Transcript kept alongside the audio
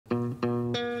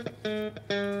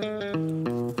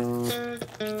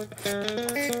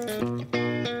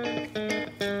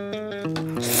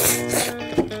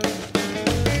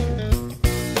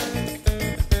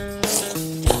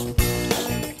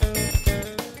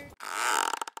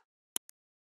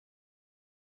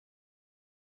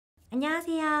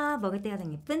안녕하세요. 먹을 때가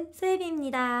더 예쁜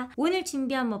소예비입니다. 오늘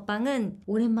준비한 먹방은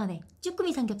오랜만에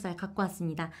쭈꾸미 삼겹살 갖고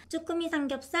왔습니다. 쭈꾸미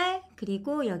삼겹살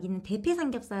그리고 여기는 대패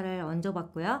삼겹살을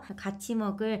얹어봤고요. 같이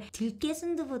먹을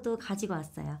들깨순두부도 가지고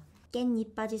왔어요.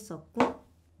 깻잎 빠질 수 없고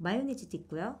마요네즈도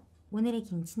있고요. 오늘의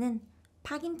김치는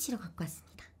파김치로 갖고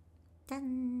왔습니다.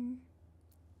 짠!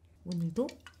 오늘도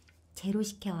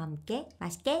제로식혜와 함께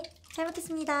맛있게 잘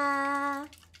먹겠습니다.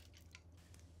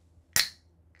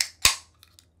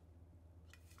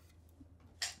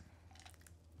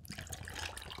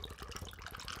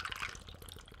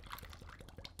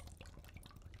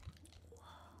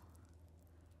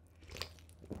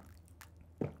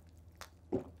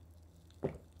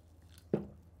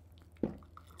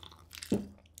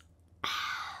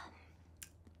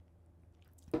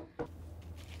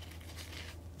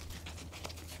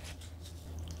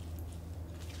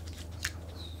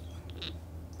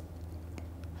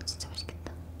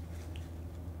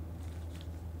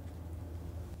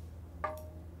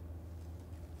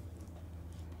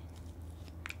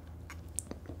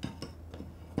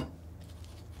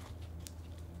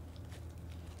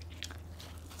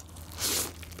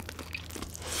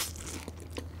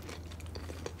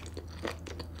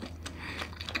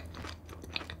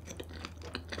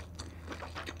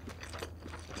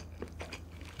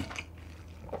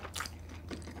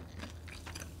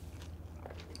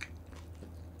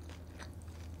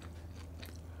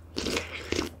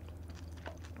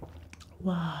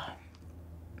 와,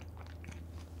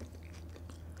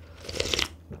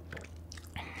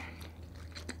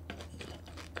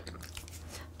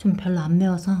 좀 별로 안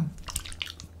매워서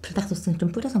불닭소스는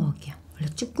좀 뿌려서 먹을게요. 원래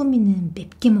쭈꾸미는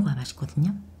맵게 먹어야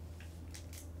맛있거든요.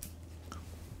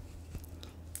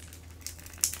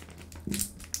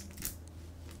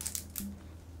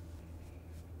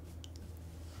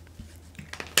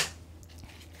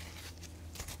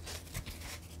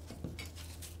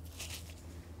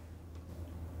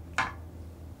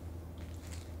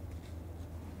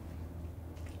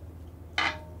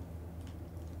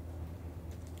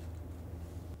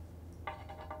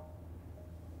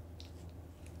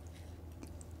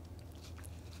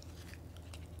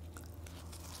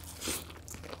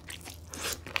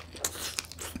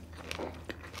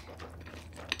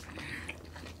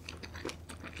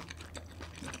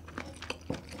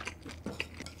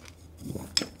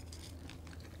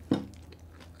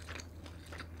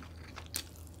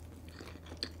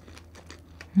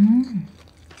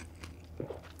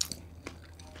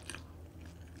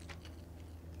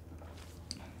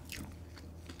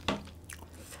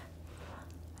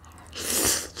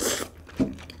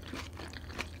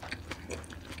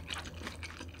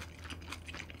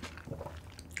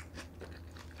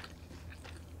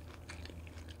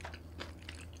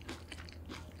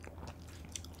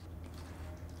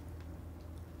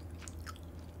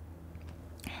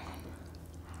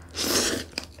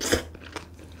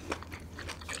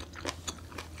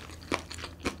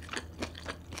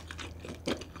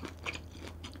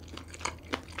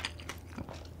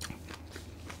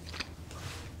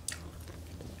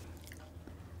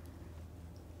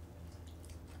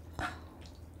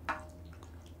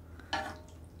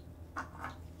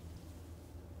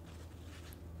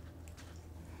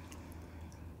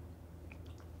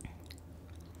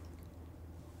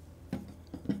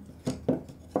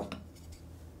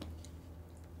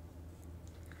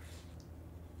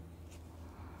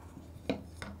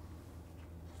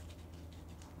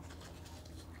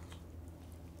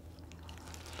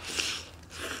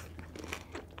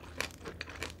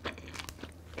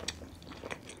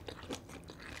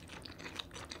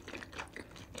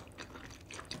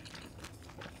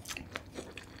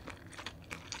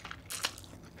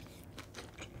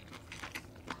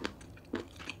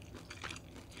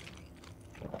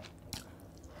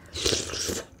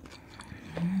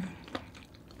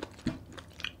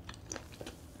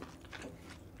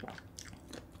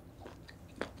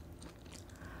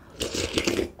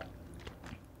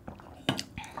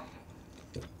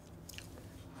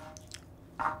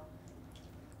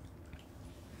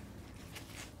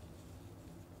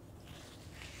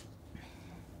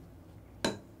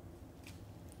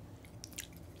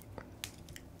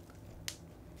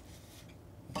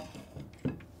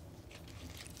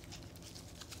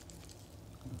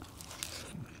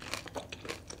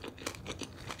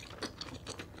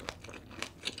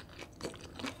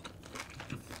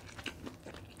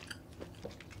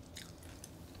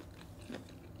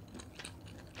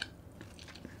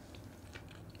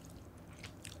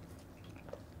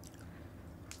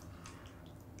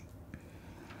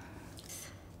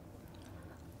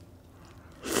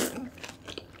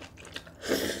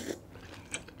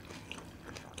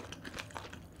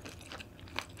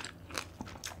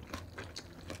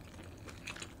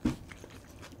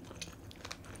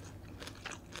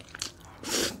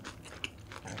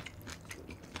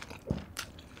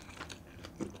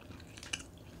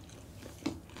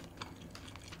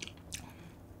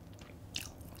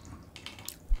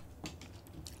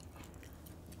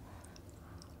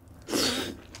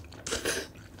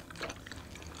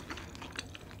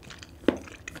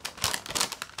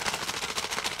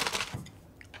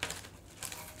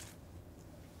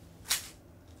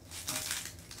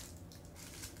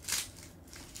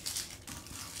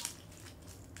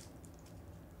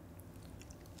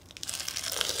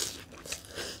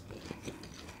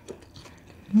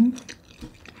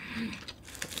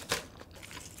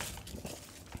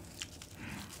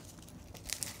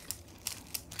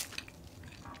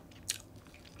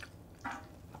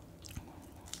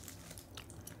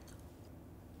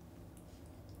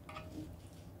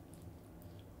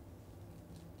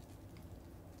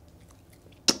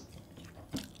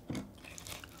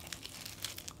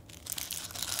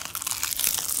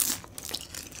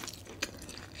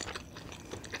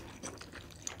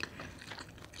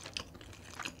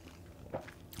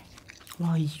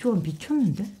 와, 이 조합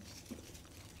미쳤는데?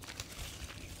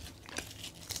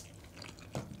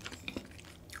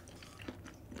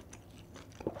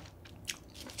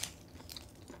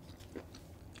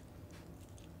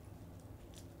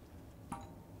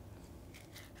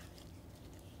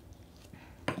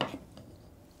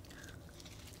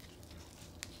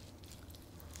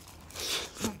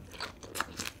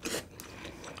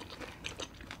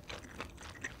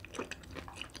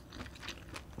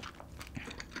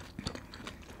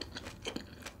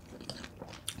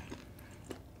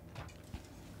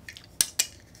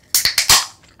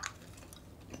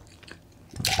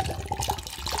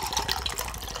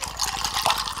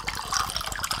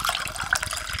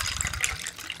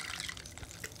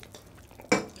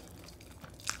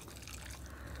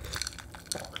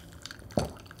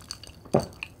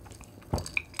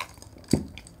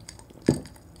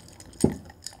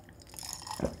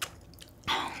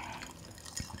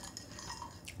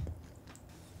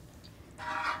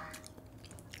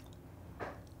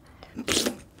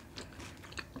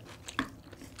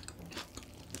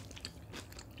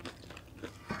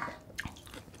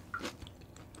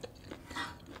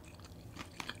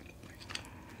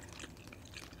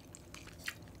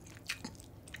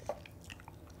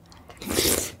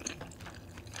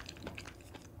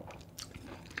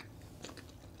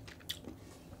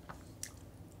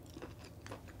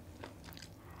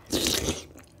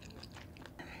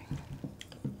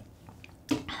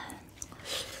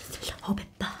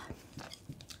 맵다.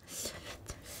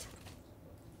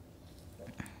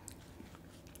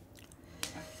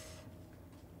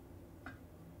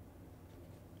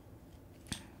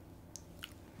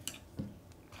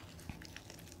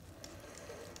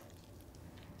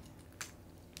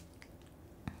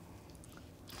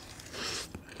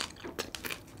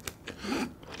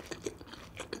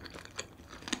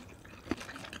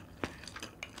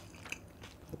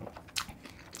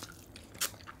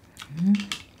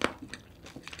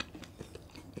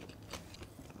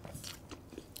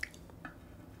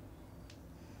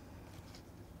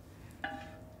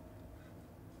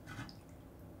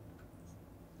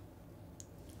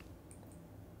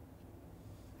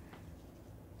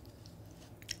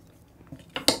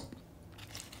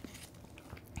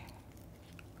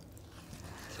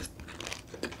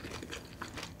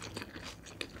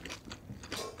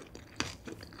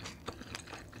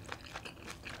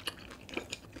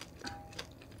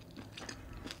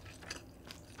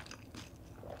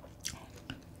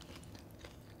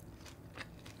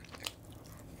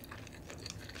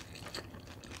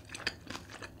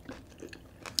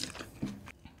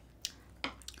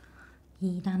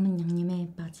 이 남은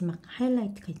양념의 마지막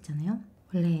하이라이트가 있잖아요.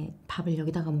 원래 밥을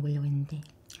여기다가 먹으려고 했는데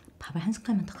밥을 한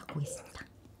숟갈만 더 갖고 오겠습니다.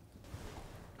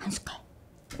 한 숟갈.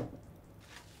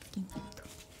 깻잎도.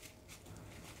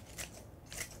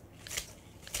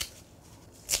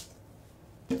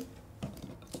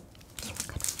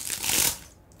 김가루.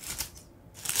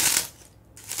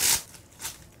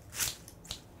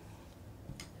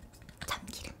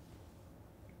 참기름.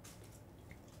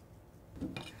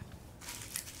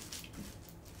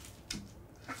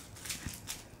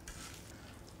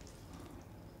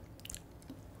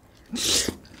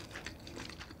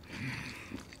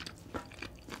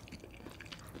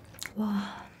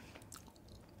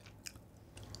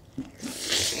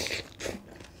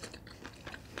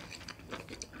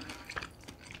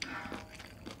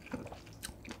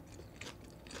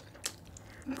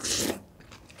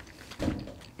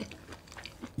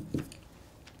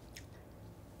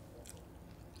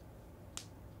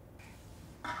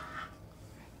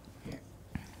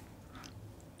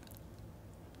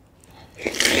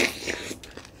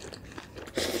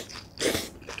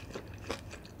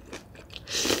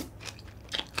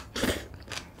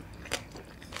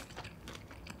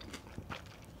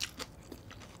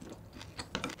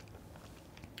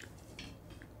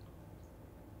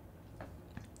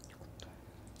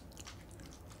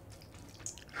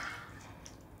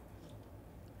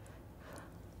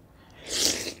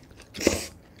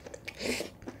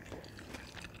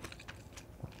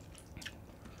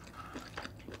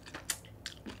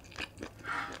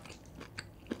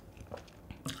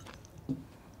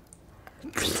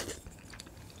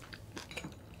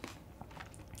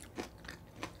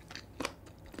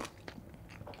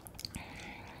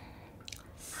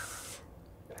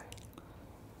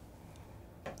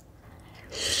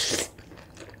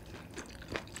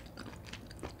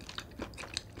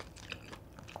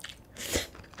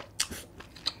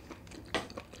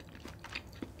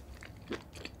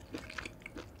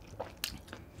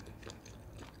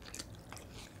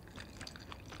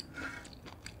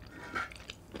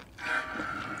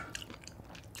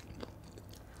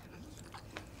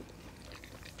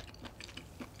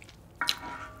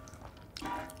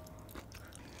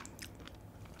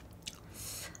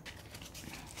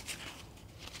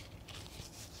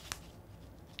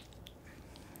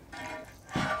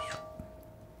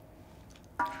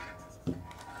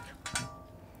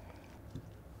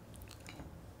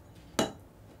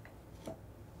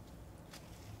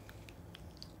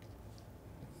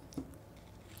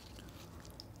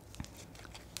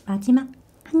 마지막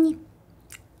한 입.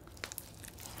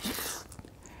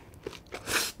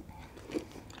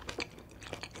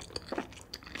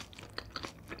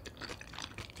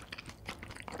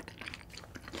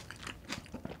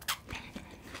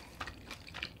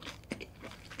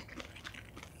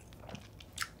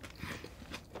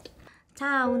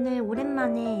 자, 오늘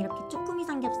오랜만에 이렇게 쭈꾸미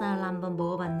삼겹살을 한번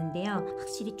먹어봤는데요.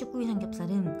 확실히 쭈꾸미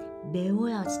삼겹살은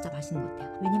매워야 진짜 맛있는 것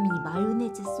같아요. 왜냐면 이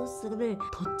마요네즈 소스를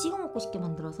더 찍어 먹고 싶게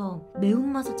만들어서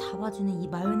매운맛을 잡아주는 이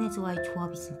마요네즈와의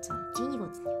조합이 진짜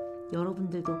찐이거든요.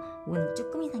 여러분들도 오늘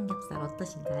쭈꾸미 삼겹살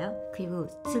어떠신가요? 그리고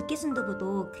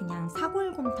들깨순두부도 그냥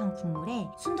사골곰탕 국물에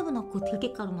순두부 넣고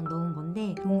들깨가루만 넣은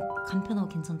건데 너무 간편하고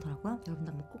괜찮더라고요.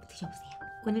 여러분들 한번 꼭 드셔보세요.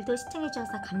 오늘도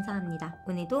시청해주셔서 감사합니다.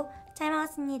 오늘도 잘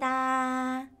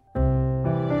먹었습니다.